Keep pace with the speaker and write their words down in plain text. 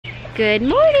Good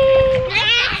morning.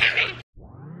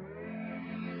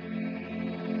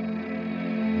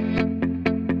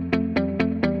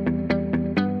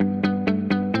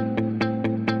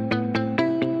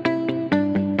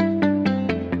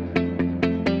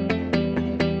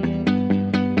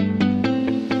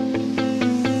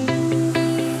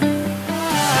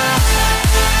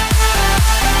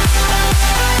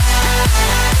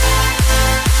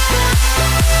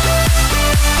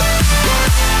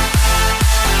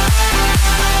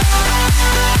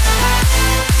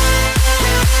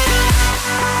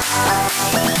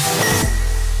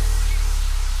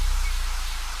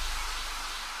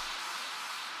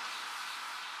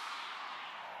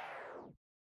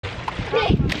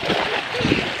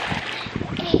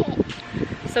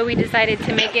 So we decided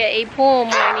to make it a pool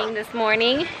morning this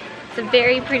morning. It's a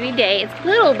very pretty day. It's a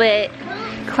little bit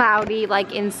cloudy,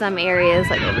 like in some areas,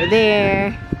 like over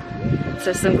there.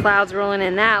 So some clouds rolling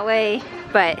in that way,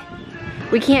 but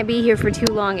we can't be here for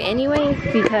too long anyway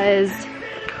because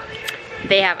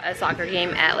they have a soccer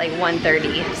game at like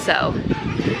 1:30. So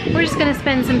we're just gonna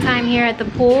spend some time here at the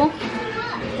pool,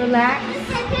 relax,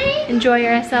 enjoy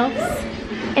ourselves,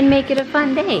 and make it a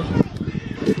fun day.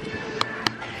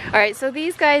 All right, so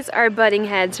these guys are butting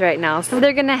heads right now. So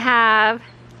they're gonna have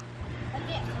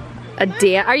a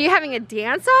dance. Are you having a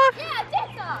dance off? Yeah,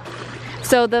 dance off.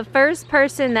 So the first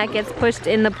person that gets pushed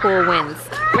in the pool wins.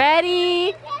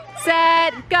 Ready,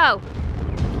 set, go.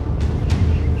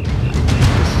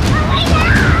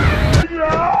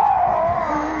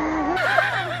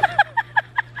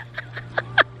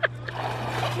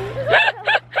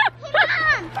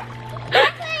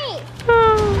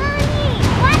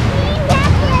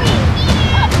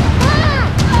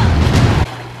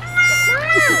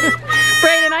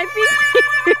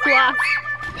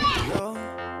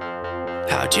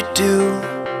 How'd you do?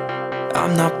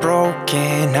 I'm not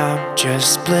broken, I'm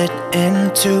just split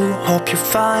in two. Hope you're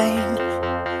fine,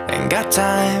 ain't got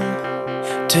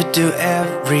time to do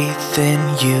everything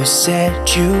you said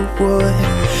you would.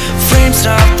 Frames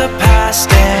of the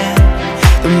past and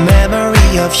the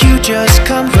memory of you just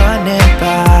come running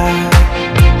by.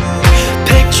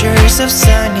 Pictures of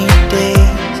sunny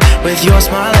days with your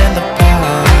smile in the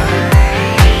bar.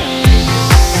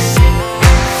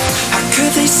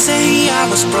 They say I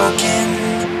was broken.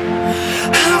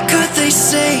 How could they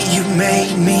say you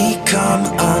made me come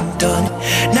undone?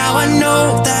 Now I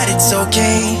know that it's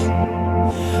okay.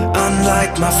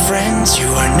 Unlike my friends, you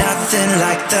are nothing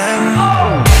like them.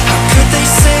 How could they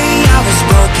say I was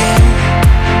broken?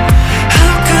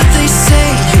 How could they say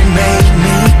you made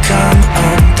me come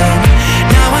undone?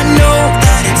 Now I know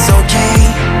that it's okay.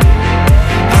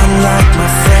 Unlike my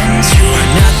friends, you are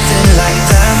nothing like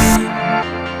them.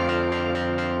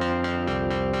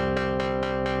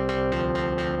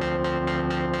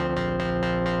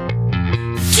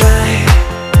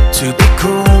 To be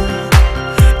cool,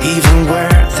 even wear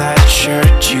that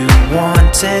shirt you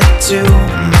wanted to.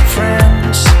 My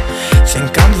friends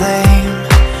think I'm lame.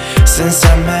 Since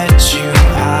I met you,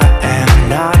 I am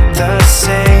not the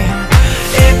same.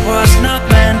 It was not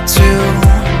meant to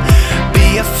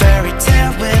be a fairy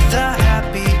tale with a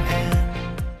happy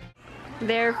end.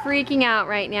 They're freaking out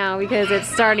right now because it's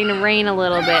starting to rain a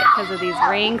little bit because of these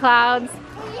rain clouds.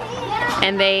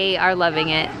 And they are loving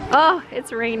it. Oh,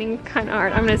 it's raining kind of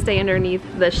hard. I'm gonna stay underneath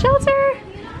the shelter.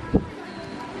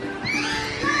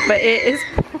 But it is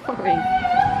pouring.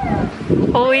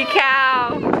 Holy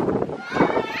cow.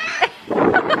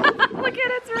 Look at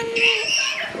it, it's raining.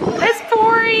 It's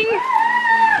pouring.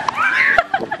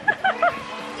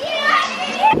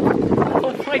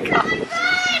 Oh my gosh.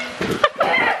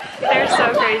 They're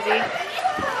so crazy.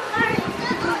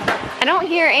 I don't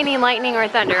hear any lightning or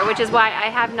thunder, which is why I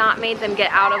have not made them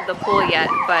get out of the pool yet,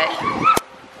 but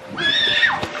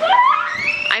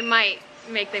I might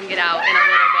make them get out in a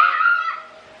little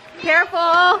bit.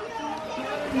 Careful!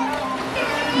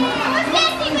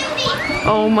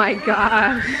 Oh my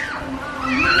gosh.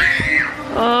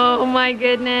 Oh my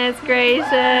goodness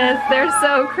gracious. They're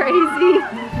so crazy.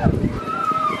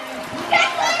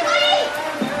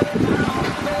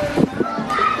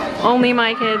 Only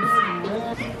my kids.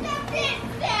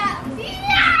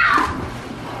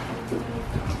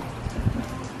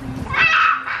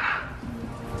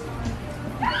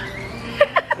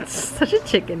 Such a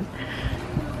chicken.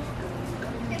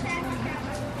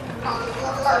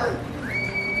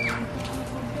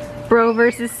 Bro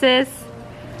versus sis.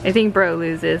 I think bro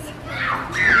loses.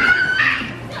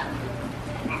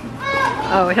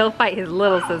 Oh, he'll fight his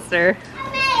little sister.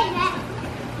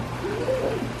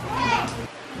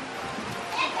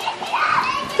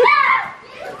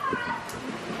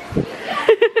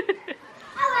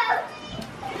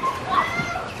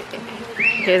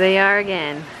 Here they are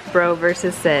again, bro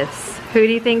versus sis. Who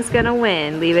do you think's gonna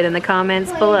win? Leave it in the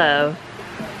comments below.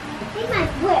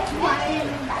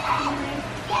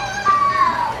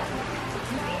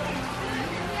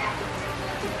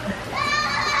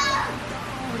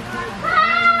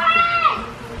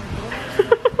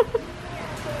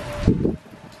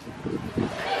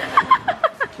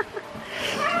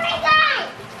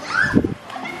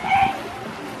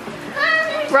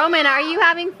 Roman, are you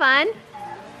having fun?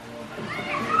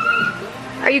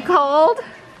 Are you cold?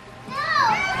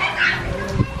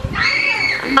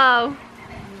 Oh.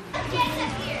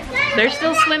 They're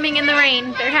still swimming in the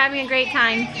rain. They're having a great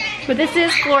time. But this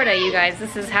is Florida, you guys.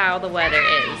 This is how the weather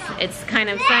is. It's kind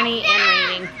of sunny and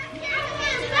raining.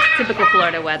 Typical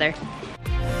Florida weather.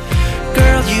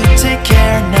 Girl, you take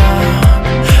care now.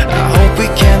 I hope we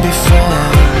can be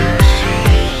friends.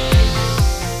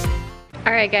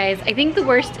 Alright guys, I think the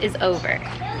worst is over.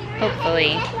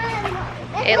 Hopefully.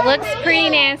 It looks pretty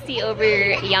nasty over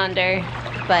yonder,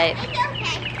 but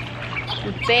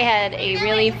they had a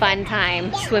really fun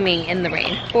time swimming in the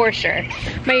rain, for sure.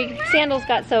 My sandals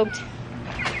got soaked,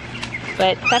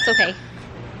 but that's okay.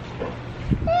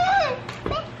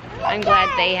 I'm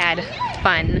glad they had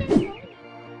fun.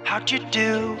 How'd you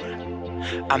do?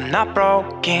 I'm not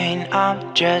broken,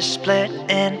 I'm just split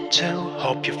in two.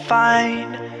 Hope you're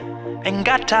fine, ain't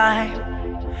got time.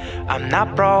 I'm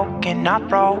not broken, not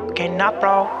broken, not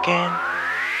broken.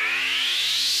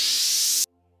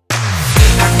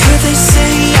 How could they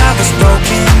say I was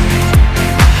broken?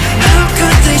 How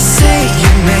could they say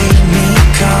you made me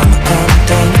come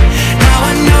undone? Now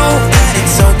I know that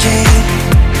it's okay.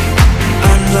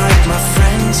 Unlike my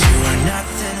friends, you are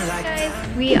nothing like them.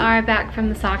 We are back from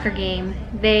the soccer game.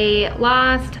 They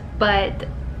lost, but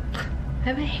I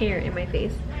have a hair in my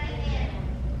face.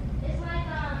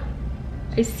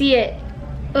 I see it.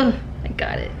 Oh, I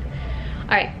got it.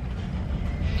 Alright.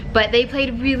 But they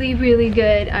played really, really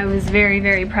good. I was very,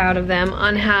 very proud of them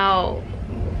on how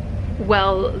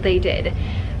well they did.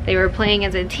 They were playing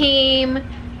as a team.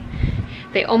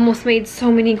 They almost made so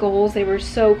many goals. They were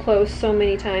so close so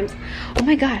many times. Oh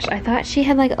my gosh, I thought she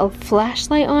had like a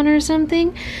flashlight on or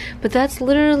something, but that's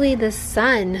literally the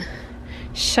sun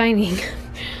shining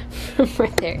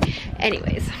right there.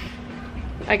 Anyways,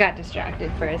 I got distracted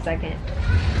for a second.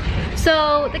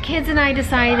 So the kids and I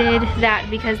decided that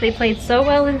because they played so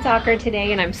well in soccer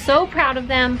today, and I'm so proud of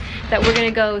them, that we're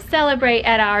gonna go celebrate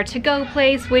at our to-go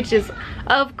place, which is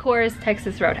of course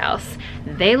Texas Roadhouse.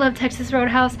 They love Texas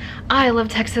Roadhouse, I love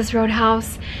Texas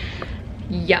Roadhouse.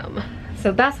 Yum.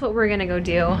 So that's what we're gonna go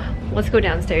do. Let's go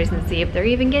downstairs and see if they're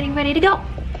even getting ready to go.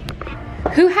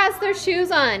 Who has their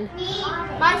shoes on? Me.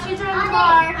 My shoes are in the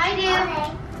car. I do.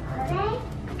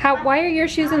 Why are your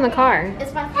shoes in the car?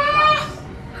 It's my flip-flops.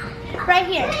 Right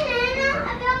here.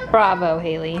 Bravo,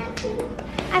 Haley.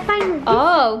 I find.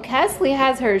 Oh, Kesley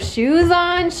has her shoes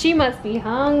on. She must be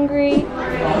hungry.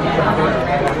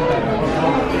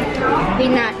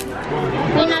 Peanut.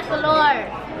 Peanut galore.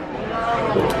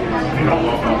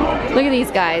 Look at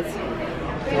these guys.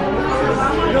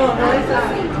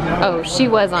 Oh, she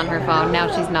was on her phone. Now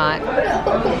she's not.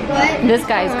 This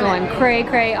guy's going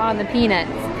cray-cray on the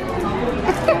peanuts.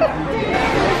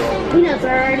 Peanuts are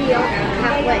already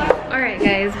halfway. Alright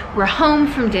guys, we're home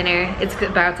from dinner. It's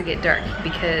about to get dark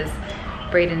because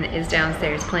Brayden is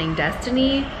downstairs playing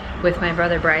Destiny with my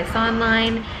brother Bryce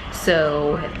online.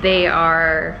 So they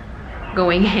are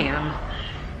going ham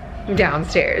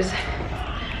downstairs.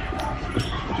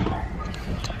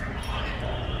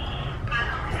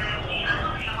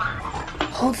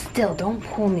 Hold still, don't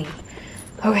pull me.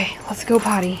 Okay, let's go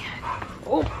potty.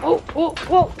 Oh, oh, oh,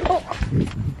 oh, oh.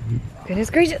 Goodness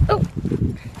gracious. Oh.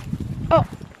 Oh.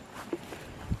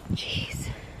 Jeez.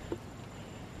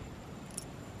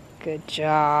 Good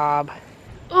job.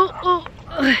 Oh, oh.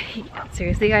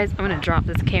 Seriously, guys, I'm gonna drop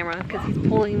this camera because he's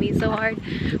pulling me so hard.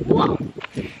 Whoa.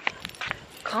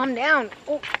 Calm down.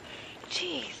 Oh,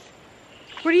 jeez.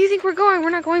 Where do you think we're going? We're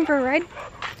not going for a ride.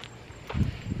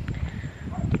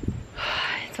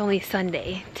 It's only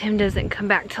Sunday. Tim doesn't come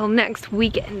back till next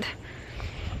weekend.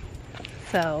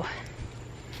 So,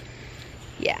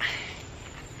 yeah.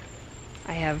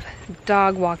 I have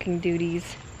dog walking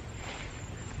duties.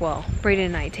 Well, Brayden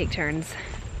and I take turns.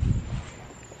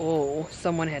 Oh,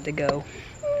 someone had to go.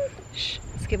 Shh,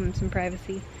 let's give him some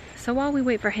privacy. So while we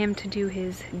wait for him to do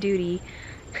his duty,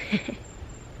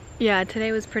 yeah,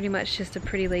 today was pretty much just a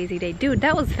pretty lazy day. Dude,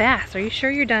 that was fast. Are you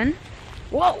sure you're done?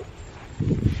 Whoa!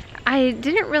 I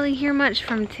didn't really hear much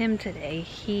from Tim today.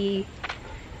 He,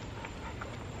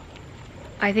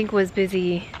 I think, was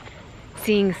busy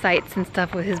seeing sights and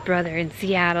stuff with his brother in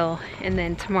Seattle, and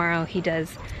then tomorrow he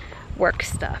does work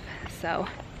stuff. So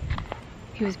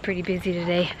he was pretty busy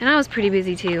today, and I was pretty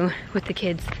busy too with the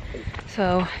kids.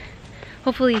 So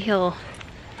hopefully he'll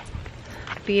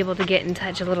be able to get in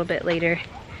touch a little bit later.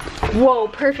 Whoa,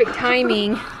 perfect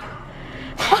timing.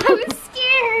 I was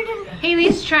scared.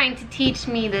 Haley's trying to teach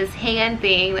me this hand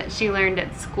thing that she learned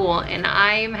at school, and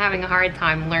I'm having a hard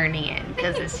time learning it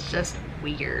because it's just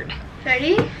weird.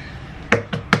 Ready?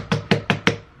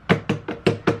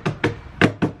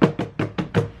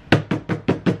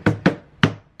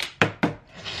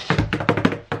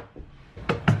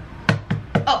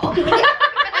 Oh.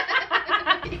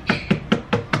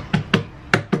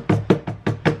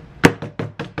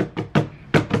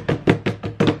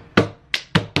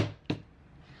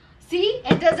 See?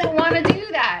 It doesn't want to do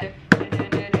that.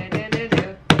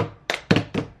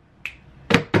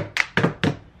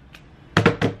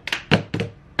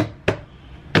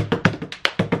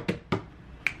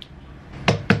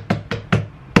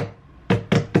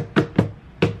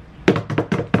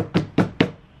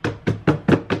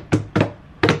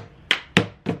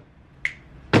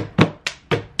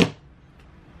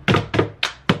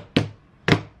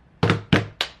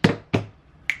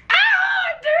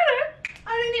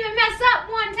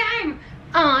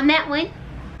 On that one.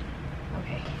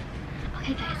 Okay.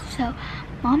 Okay guys, so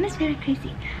mom is very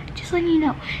crazy. Just letting you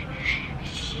know.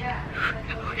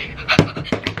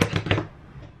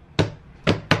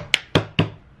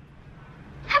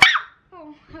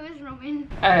 Oh, I was rubbing.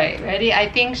 Alright, ready?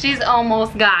 I think she's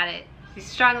almost got it. She's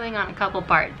struggling on a couple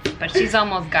parts, but she's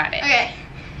almost got it. Okay.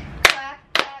 Clap,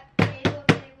 clap, table,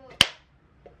 table.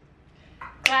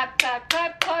 Clap, clap,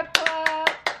 clap, clap, clap.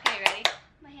 Okay, ready?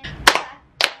 My hand. Clap,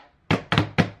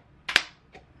 clap.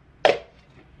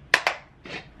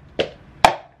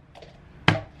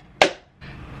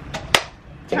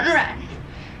 Turn around.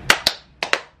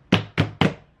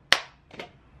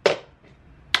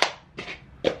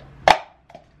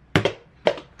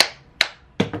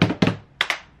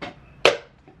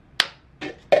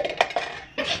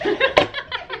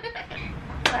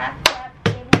 Clap, clap,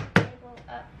 table, table,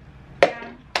 up,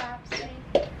 down, clap,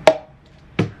 sweep.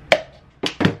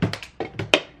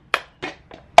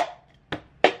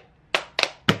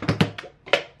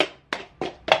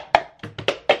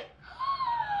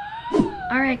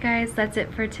 Alright guys, that's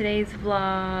it for today's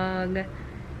vlog.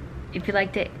 If you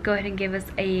liked it, go ahead and give us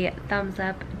a thumbs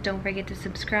up. Don't forget to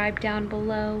subscribe down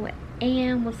below,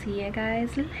 and we'll see you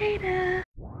guys later.